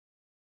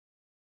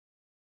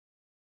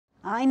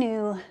I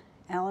knew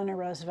Eleanor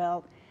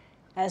Roosevelt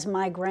as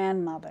my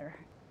grandmother.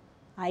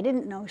 I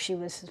didn't know she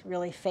was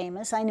really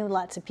famous. I knew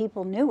lots of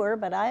people knew her,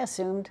 but I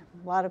assumed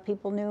a lot of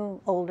people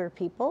knew older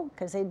people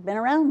because they'd been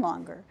around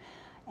longer.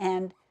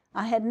 And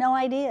I had no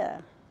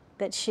idea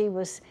that she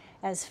was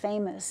as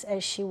famous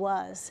as she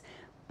was,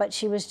 but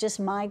she was just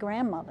my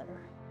grandmother.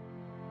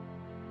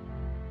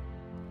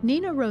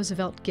 Nina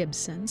Roosevelt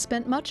Gibson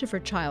spent much of her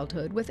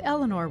childhood with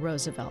Eleanor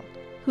Roosevelt,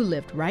 who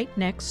lived right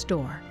next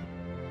door.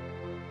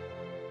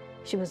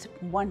 She was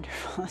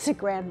wonderful as a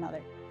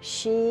grandmother.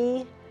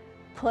 She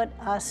put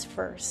us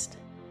first.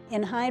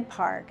 In Hyde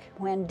Park,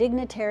 when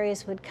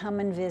dignitaries would come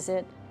and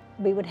visit,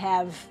 we would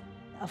have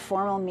a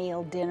formal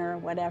meal, dinner,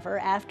 whatever.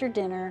 After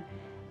dinner,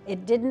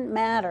 it didn't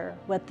matter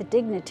what the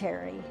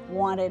dignitary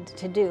wanted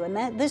to do.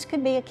 And this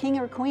could be a king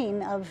or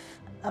queen of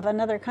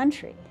another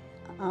country.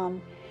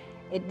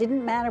 It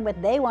didn't matter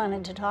what they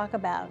wanted to talk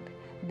about.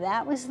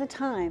 That was the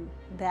time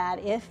that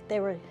if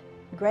there were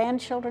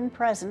grandchildren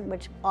present,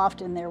 which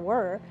often there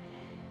were,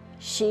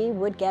 she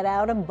would get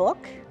out a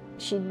book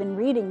she'd been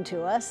reading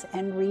to us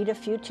and read a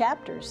few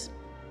chapters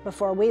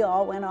before we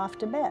all went off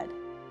to bed.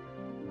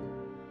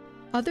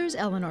 Others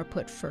Eleanor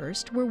put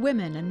first were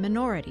women and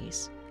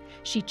minorities.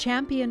 She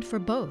championed for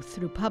both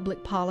through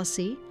public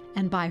policy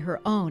and by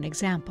her own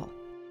example.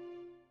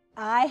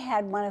 I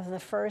had one of the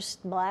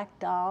first black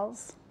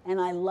dolls, and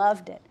I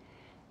loved it.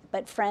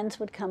 But friends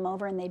would come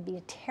over and they'd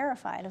be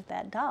terrified of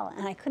that doll,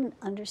 and I couldn't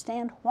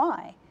understand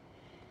why.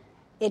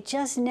 It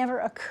just never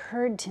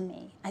occurred to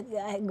me.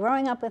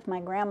 Growing up with my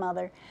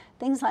grandmother,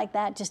 things like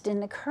that just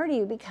didn't occur to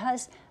you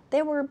because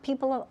there were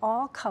people of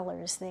all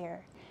colors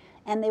there,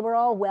 and they were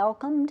all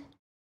welcomed.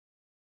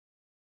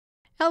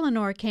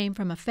 Eleanor came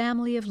from a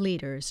family of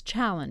leaders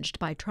challenged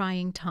by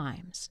trying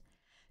times.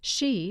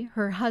 She,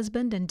 her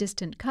husband and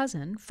distant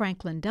cousin,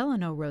 Franklin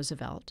Delano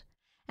Roosevelt,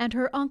 and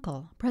her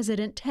uncle,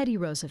 President Teddy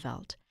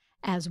Roosevelt,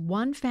 as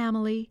one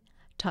family,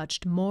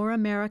 touched more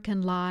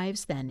American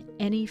lives than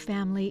any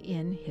family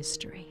in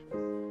history.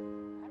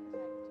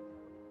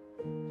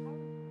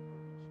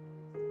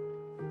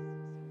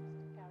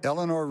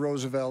 Eleanor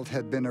Roosevelt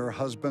had been her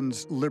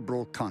husband's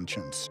liberal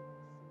conscience,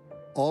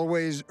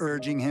 always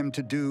urging him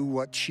to do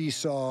what she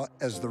saw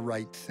as the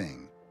right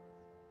thing.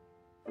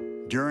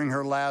 During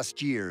her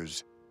last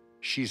years,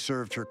 she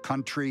served her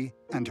country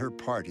and her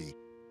party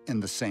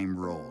in the same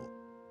role.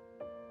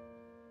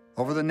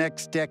 Over the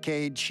next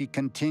decade, she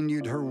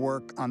continued her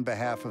work on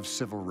behalf of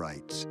civil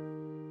rights,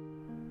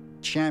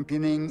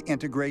 championing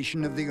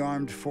integration of the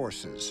armed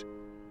forces,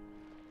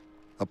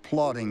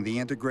 applauding the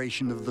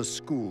integration of the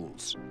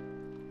schools,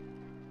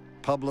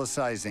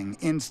 publicizing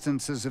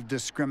instances of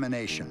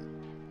discrimination,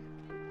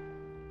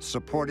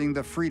 supporting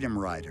the Freedom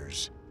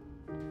Riders,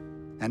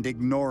 and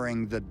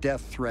ignoring the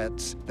death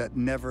threats that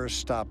never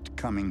stopped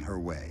coming her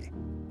way.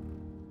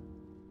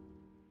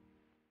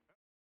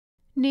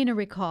 Nina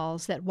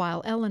recalls that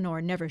while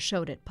Eleanor never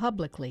showed it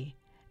publicly,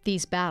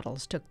 these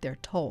battles took their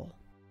toll.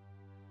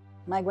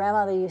 My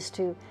grandmother used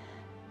to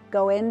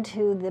go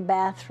into the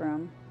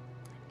bathroom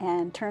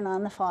and turn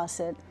on the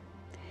faucet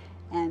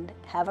and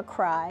have a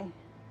cry,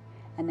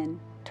 and then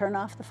turn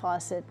off the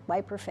faucet,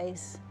 wipe her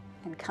face,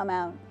 and come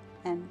out,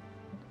 and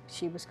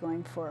she was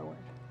going forward.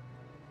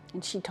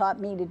 And she taught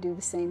me to do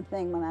the same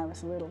thing when I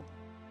was little.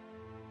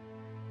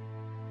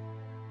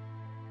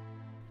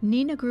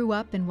 Nina grew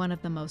up in one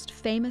of the most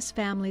famous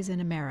families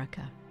in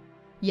America.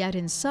 Yet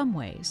in some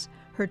ways,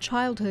 her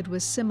childhood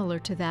was similar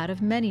to that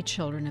of many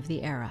children of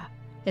the era,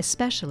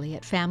 especially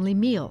at family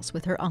meals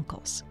with her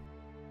uncles.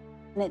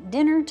 And at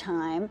dinner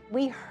time,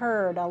 we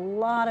heard a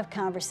lot of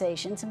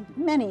conversations,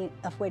 many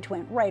of which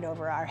went right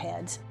over our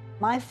heads.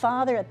 My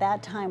father at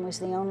that time was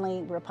the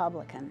only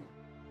Republican,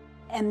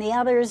 and the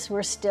others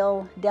were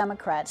still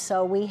Democrats,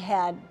 so we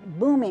had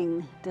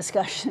booming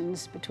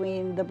discussions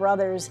between the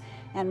brothers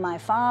and my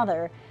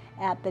father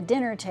at the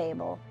dinner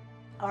table,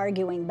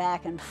 arguing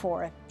back and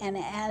forth. And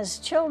as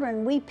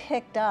children, we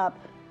picked up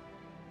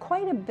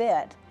quite a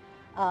bit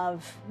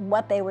of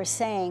what they were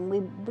saying.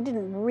 We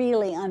didn't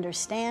really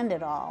understand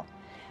it all,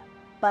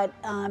 but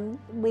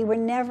we were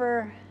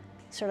never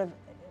sort of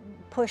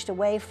pushed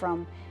away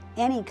from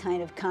any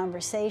kind of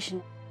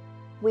conversation.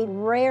 We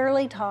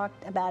rarely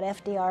talked about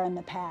FDR in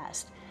the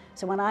past.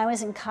 So when I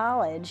was in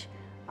college,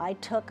 I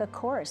took a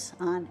course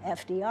on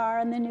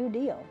FDR and the New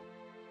Deal.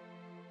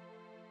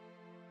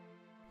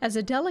 As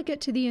a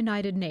delegate to the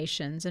United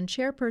Nations and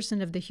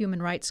chairperson of the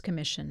Human Rights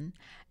Commission,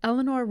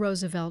 Eleanor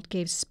Roosevelt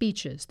gave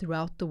speeches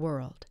throughout the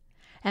world.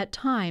 At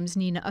times,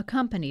 Nina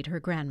accompanied her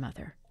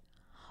grandmother.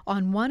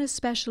 On one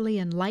especially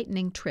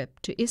enlightening trip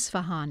to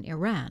Isfahan,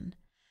 Iran,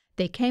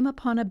 they came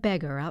upon a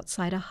beggar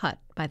outside a hut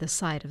by the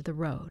side of the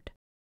road.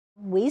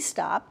 We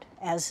stopped,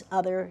 as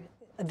other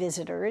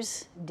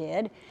visitors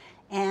did,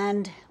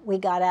 and we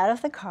got out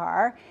of the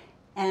car,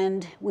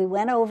 and we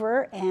went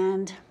over,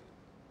 and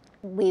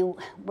we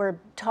were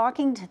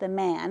talking to the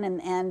man,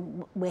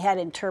 and we had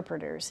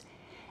interpreters.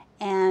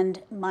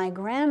 And my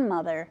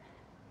grandmother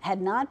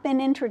had not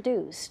been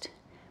introduced,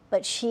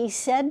 but she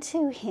said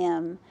to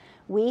him,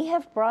 we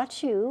have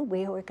brought you,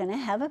 we were going to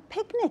have a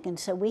picnic, and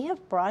so we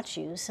have brought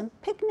you some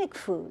picnic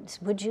foods.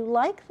 Would you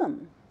like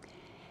them?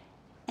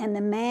 And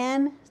the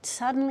man,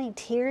 suddenly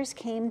tears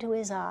came to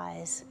his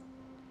eyes,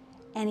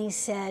 and he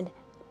said,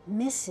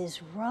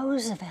 Mrs.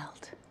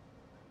 Roosevelt.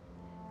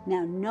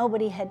 Now,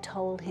 nobody had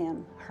told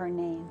him her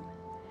name,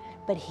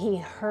 but he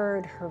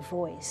heard her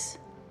voice.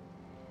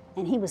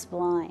 And he was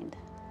blind,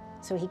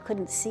 so he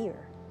couldn't see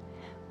her,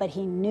 but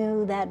he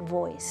knew that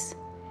voice.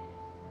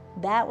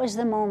 That was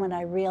the moment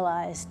I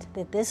realized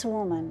that this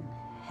woman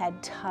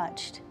had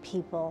touched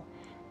people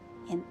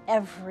in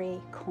every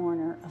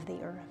corner of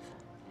the earth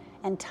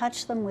and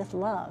touched them with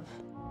love.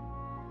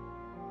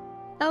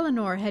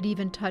 Eleanor had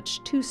even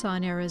touched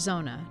Tucson,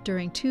 Arizona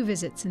during 2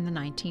 visits in the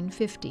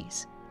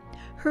 1950s.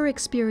 Her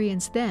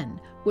experience then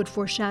would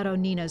foreshadow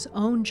Nina's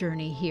own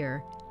journey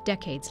here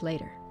decades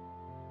later.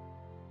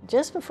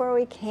 Just before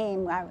we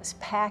came, I was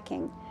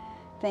packing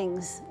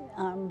things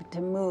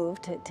to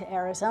move to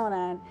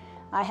Arizona. And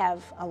I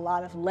have a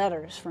lot of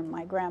letters from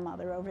my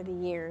grandmother over the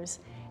years,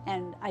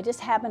 and I just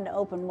happened to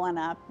open one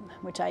up,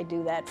 which I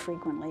do that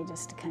frequently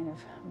just to kind of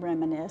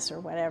reminisce or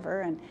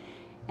whatever, and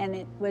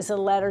it was a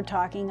letter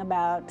talking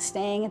about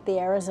staying at the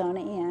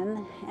Arizona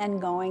Inn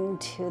and going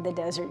to the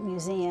Desert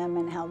Museum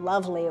and how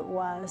lovely it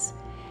was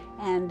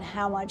and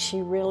how much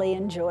she really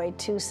enjoyed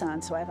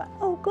Tucson. So I thought,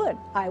 oh good,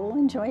 I will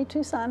enjoy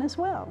Tucson as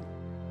well.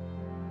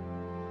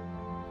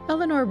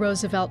 Eleanor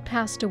Roosevelt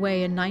passed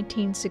away in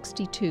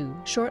 1962,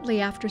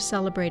 shortly after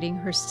celebrating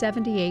her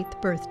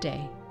 78th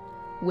birthday,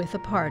 with a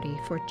party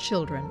for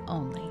children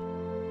only.